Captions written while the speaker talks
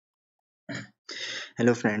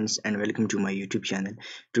Hello friends and welcome to my YouTube channel.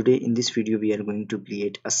 Today in this video we are going to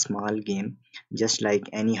create a small game just like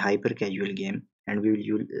any hyper casual game, and we will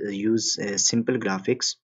use simple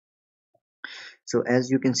graphics. So as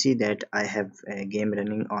you can see that I have a game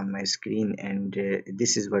running on my screen, and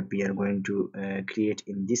this is what we are going to create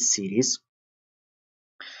in this series.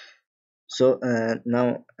 So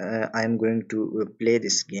now I am going to play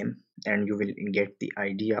this game and you will get the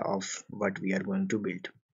idea of what we are going to build.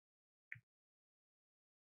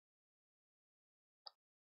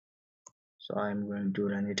 So I am going to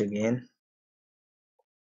run it again.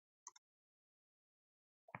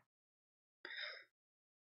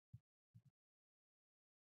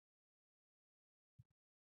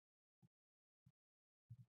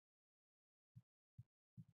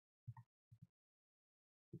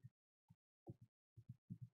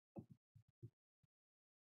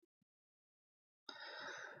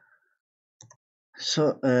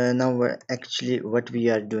 So now actually what we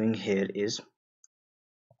are doing here is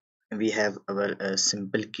we have our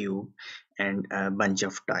simple cube and a bunch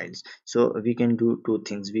of tiles. So we can do two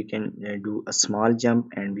things. We can do a small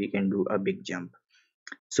jump and we can do a big jump.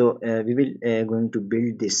 So we will going to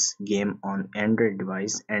build this game on Android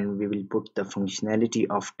device, and we will put the functionality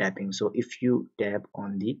of tapping. So if you tap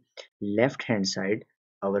on the left hand side,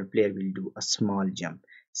 our player will do a small jump.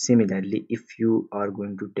 Similarly, if you are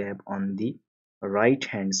going to tap on the right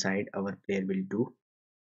hand side, our player will do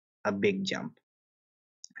a big jump.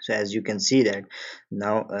 So as you can see that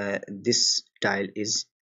now this tile is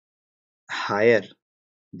higher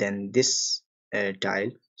than this tile.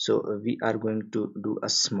 So we are going to do a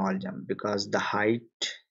small jump because the height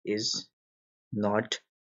is not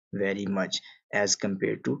very much as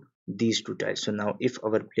compared to these two tiles. So now if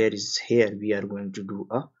our player is here, we are going to do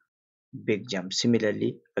a big jump.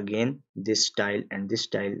 Similarly, again this tile and this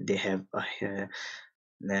tile, they have a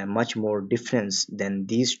much more difference than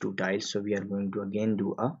these two tiles, so we are going to again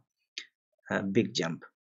do a big jump.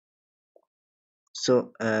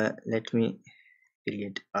 So let me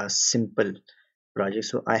create a simple project.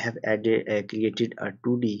 So I have added created a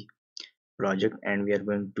 2D project, and we are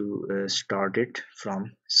going to start it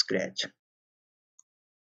from scratch.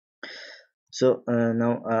 So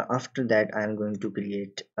now after that I am going to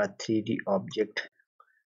create a 3D object,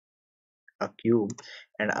 a cube,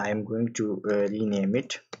 and I am going to rename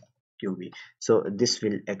it cubie. So this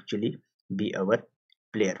will actually be our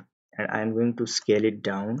player, and I am going to scale it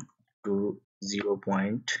down to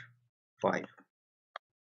 0.5,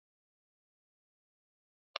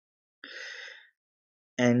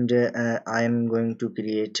 and I am going to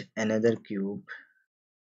create another cube,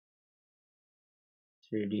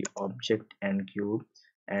 3D object and cube,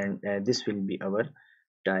 and this will be our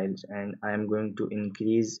tiles, and I am going to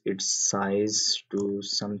increase its size to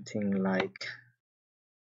something like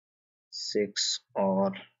 6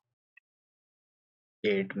 or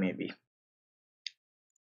 8 maybe,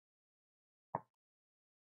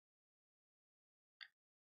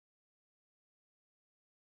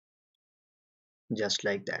 just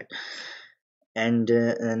like that. And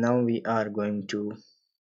now we are going to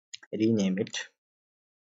rename it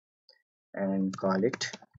and call it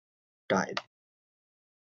tile.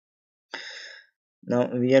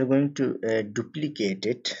 Now we are going to duplicate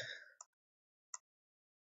it.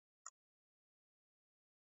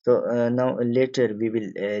 So now later we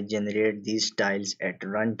will generate these tiles at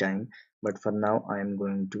runtime, but for now I am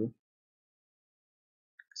going to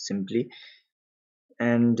simply,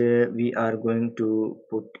 and we are going to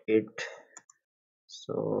put it,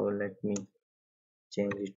 so let me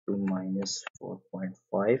change it to minus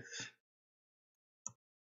 4.5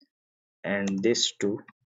 and this to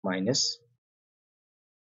minus,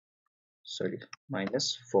 sorry,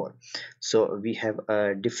 minus 4. So we have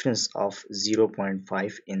a difference of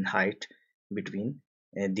 0.5 in height between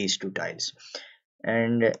these two tiles.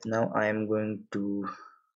 And now I am going to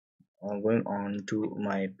going on to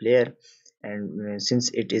my player, and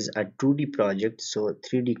since it is a 2D project, so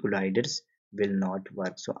 3D colliders will not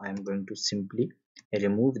work. So I am going to simply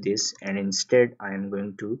remove this, and instead I am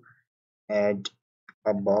going to add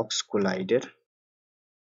a box collider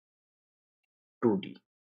 2D.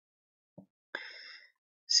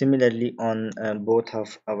 Similarly, on both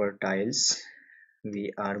of our tiles,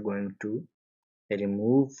 we are going to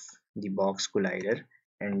remove the box collider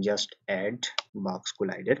and just add box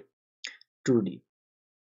collider 2D.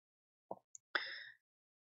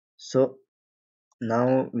 So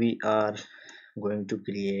now we are going to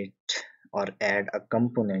create or add a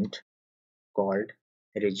component called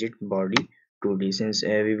rigid body 2D. Since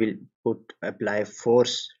we will apply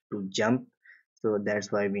force to jump, so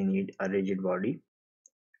that's why we need a rigid body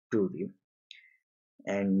 2D.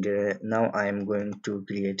 And now I am going to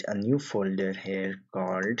create a new folder here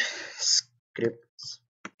called scripts,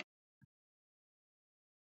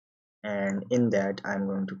 and in that I'm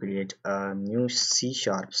going to create a new C#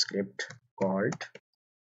 script called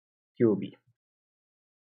qb.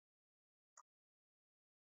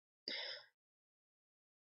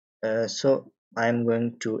 So I'm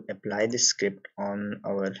going to apply this script on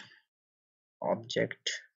our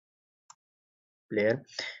object player,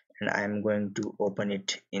 and I'm going to open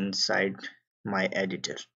it inside my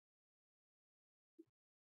editor.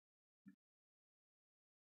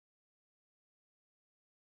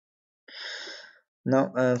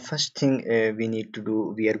 Now, first thing we need to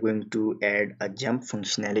do, we are going to add a jump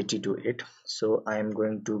functionality to it. So I am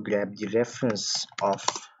going to grab the reference of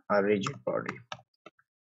a rigid body.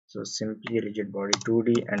 So simply rigid body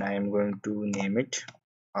 2D, and I am going to name it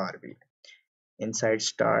RB. Inside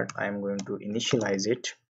start, I am going to initialize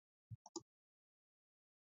it.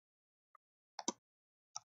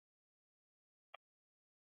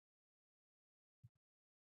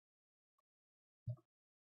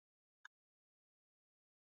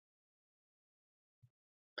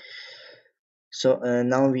 So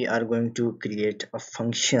now we are going to create a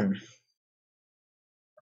function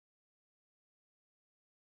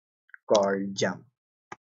called jump.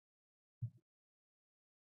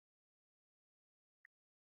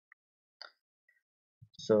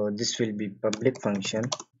 So this will be public function,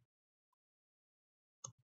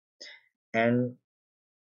 and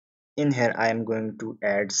in here I am going to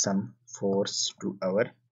add some force to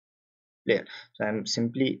our player. So I'm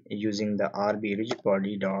simply using the rb rigid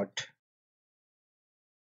body dot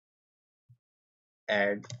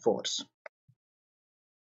add force.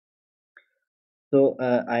 So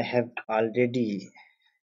I have already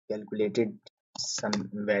calculated some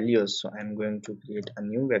values, so I'm going to create a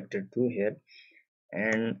new vector 2 here,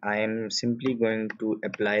 and I am simply going to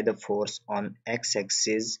apply the force on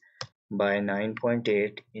x-axis by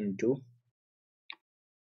 9.8 into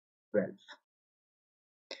 12,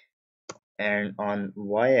 and on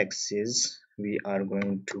y-axis we are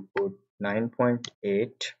going to put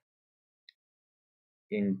 9.8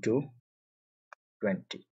 into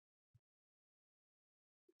 20.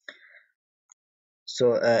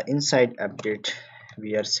 So inside update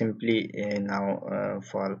we are simply now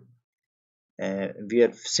for we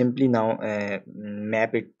are simply now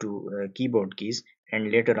map it to keyboard keys,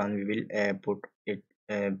 and later on we will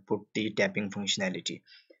put the tapping functionality.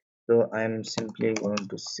 So I am simply going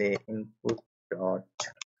to say input dot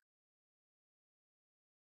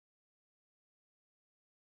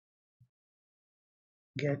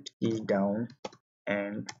get key down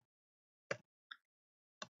and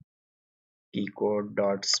keycode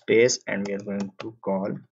dot space, and we are going to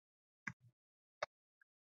call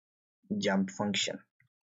jump function.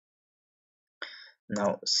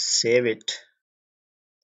 Now save it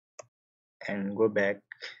and go back,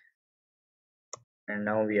 and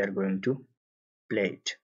now we are going to play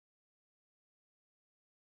it.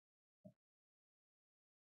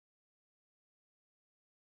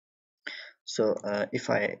 So if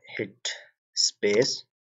I hit space,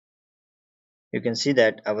 you can see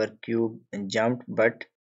that our cube jumped, but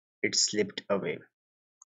it slipped away.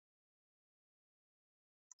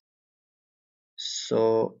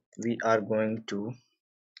 So we are going to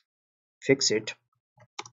fix it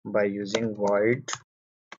by using void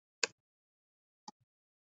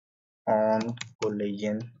on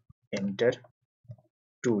collision enter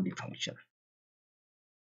 2D function.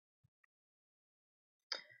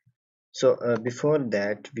 So before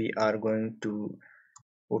that we are going to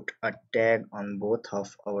put a tag on both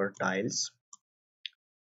of our tiles.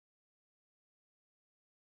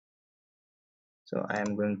 So I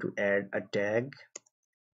am going to add a tag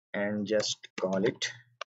and just call it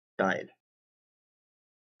tile.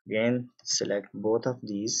 Again select both of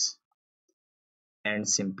these and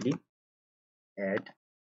simply add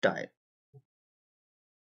tile.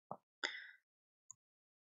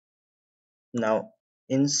 Now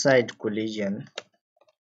inside collision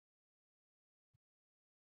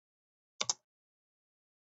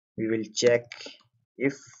we will check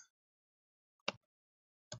if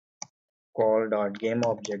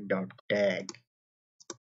call.gameObject.tag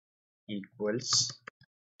equals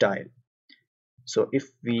tile. So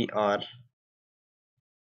if we are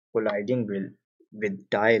colliding with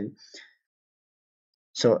tile,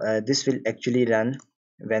 so this will actually run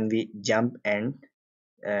when we jump and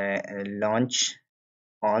launch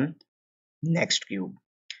on next cube.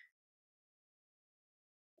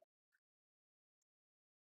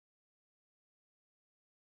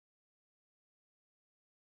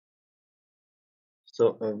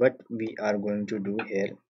 So what we are going to do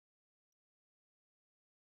here,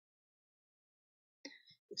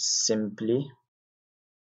 simply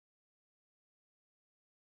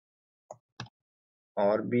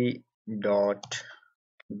orb dot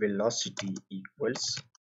velocity equals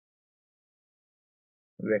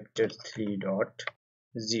vector 3 dot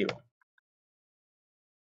 0.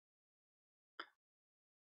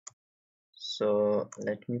 So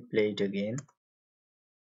let me play it again.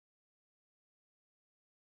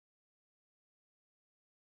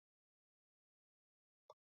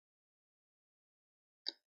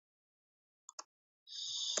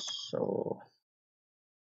 So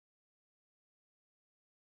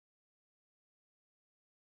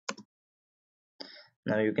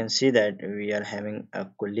now you can see that we are having a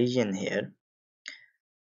collision here.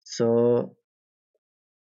 So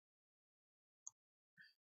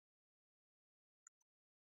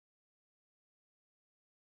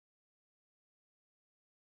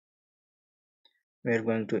we are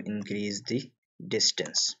going to increase the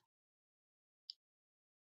distance.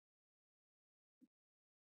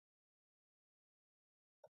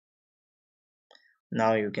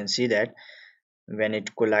 Now you can see that when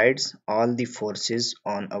it collides, all the forces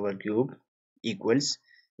on our cube equals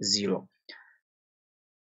 0.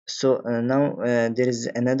 So now there is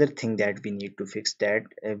another thing that we need to fix, that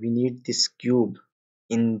we need this cube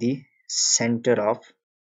in the center of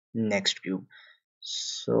next cube.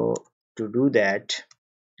 So to do that,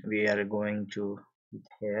 we are going to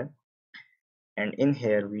here, and in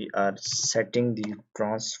here we are setting the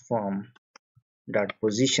transform dot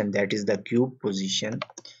position, that is the cube position,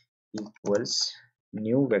 equals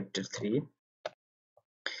new vector 3,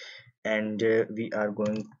 and we are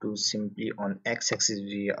going to simply on x-axis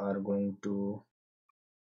we are going to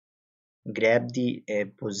grab the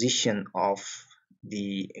position of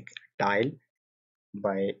the tile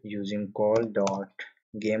by using call dot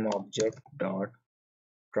game object dot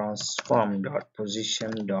transform dot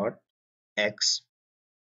position dot x,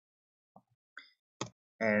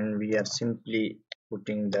 and we are simply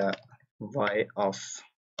putting the y of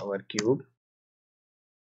our cube,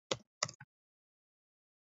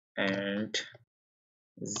 and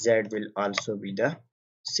z will also be the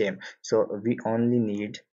same. So we only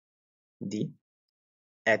need the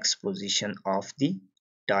x position of the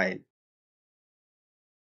tile.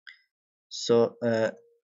 So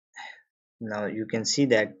now you can see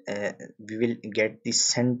that we will get the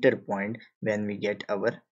center point when we get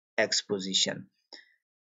our x position.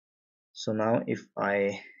 So now if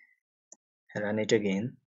I run it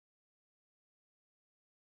again,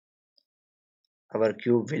 our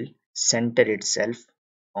cube will center itself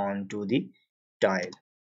onto the tile.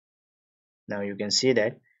 Now you can see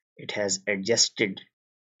that it has adjusted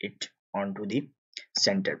it onto the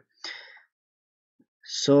center.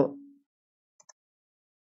 So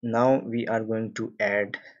now we are going to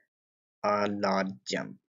add a large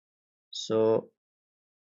jump. So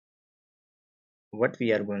what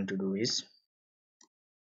we are going to do is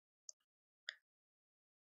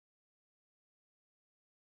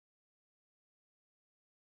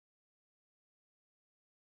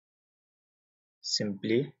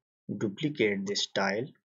simply duplicate this tile,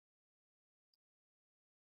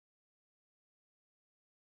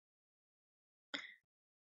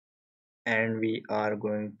 and we are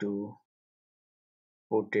going to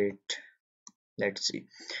put it, let's see,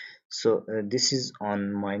 so this is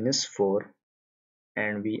on -4,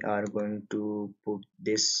 and we are going to put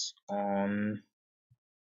this on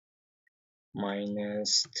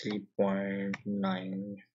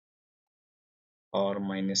 -3.9 or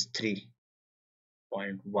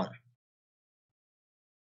 -3.1.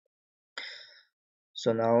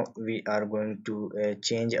 So now we are going to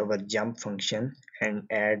change our jump function and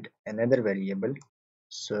add another variable,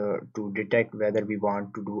 so to detect whether we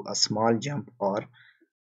want to do a small jump or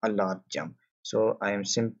a large jump. So I am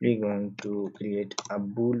simply going to create a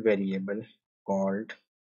bool variable called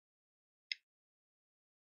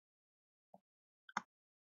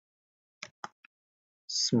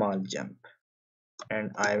small jump,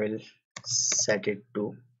 and I will set it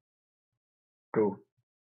to true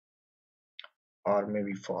or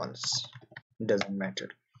maybe false, doesn't matter.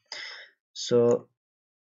 So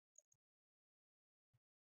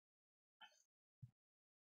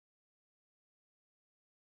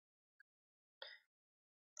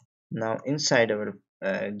now inside our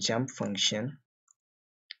jump function,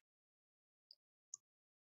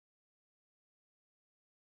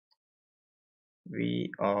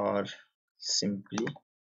 we are simply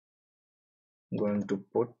going to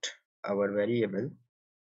put our variable,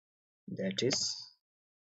 that is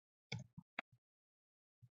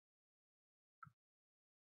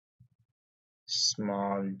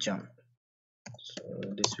small jump. So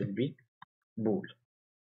this will be bool.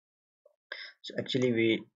 So actually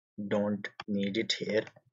we don't need it here,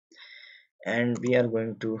 and we are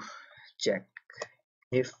going to check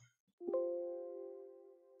if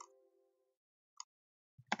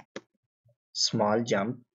small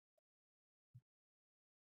jump,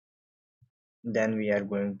 then we are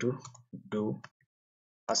going to do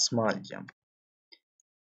a small jump,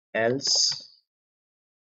 else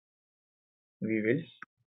we will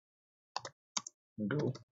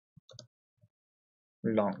do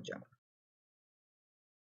long jump.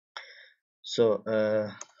 So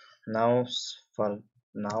now for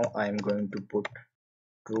now I'm going to put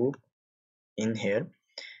true in here,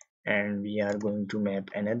 and we are going to map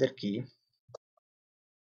another key,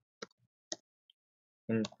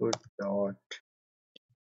 input dot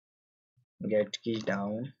get key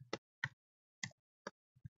down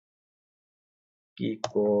key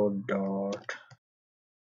code dot.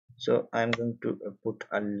 So I'm going to put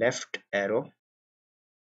a left arrow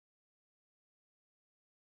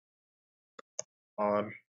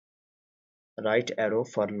or right arrow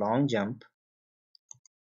for long jump,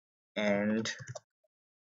 and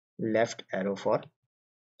left arrow for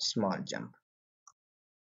small jump.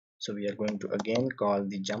 So we are going to again call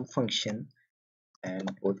the jump function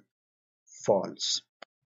and put false.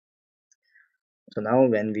 So now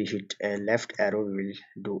when we hit a left arrow, we will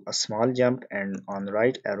do a small jump, and on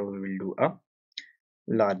right arrow we will do a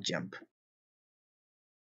large jump.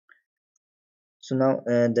 So now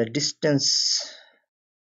the distance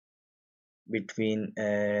between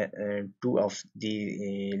two of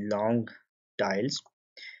the long tiles,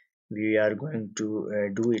 we are going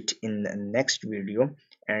to do it in the next video,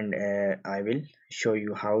 and I will show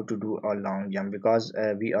you how to do a long jump, because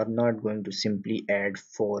we are not going to simply add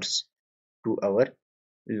force to our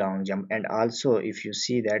long jump. And also if you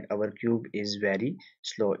see that our cube is very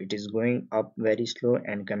slow, it is going up very slow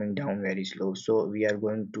and coming down very slow, so we are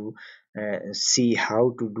going to see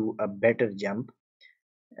how to do a better jump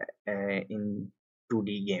in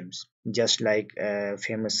 2D games, just like a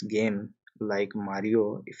famous game like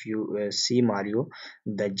Mario. If you see Mario,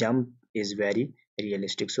 the jump is very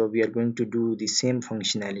realistic, so we are going to do the same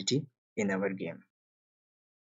functionality in our game.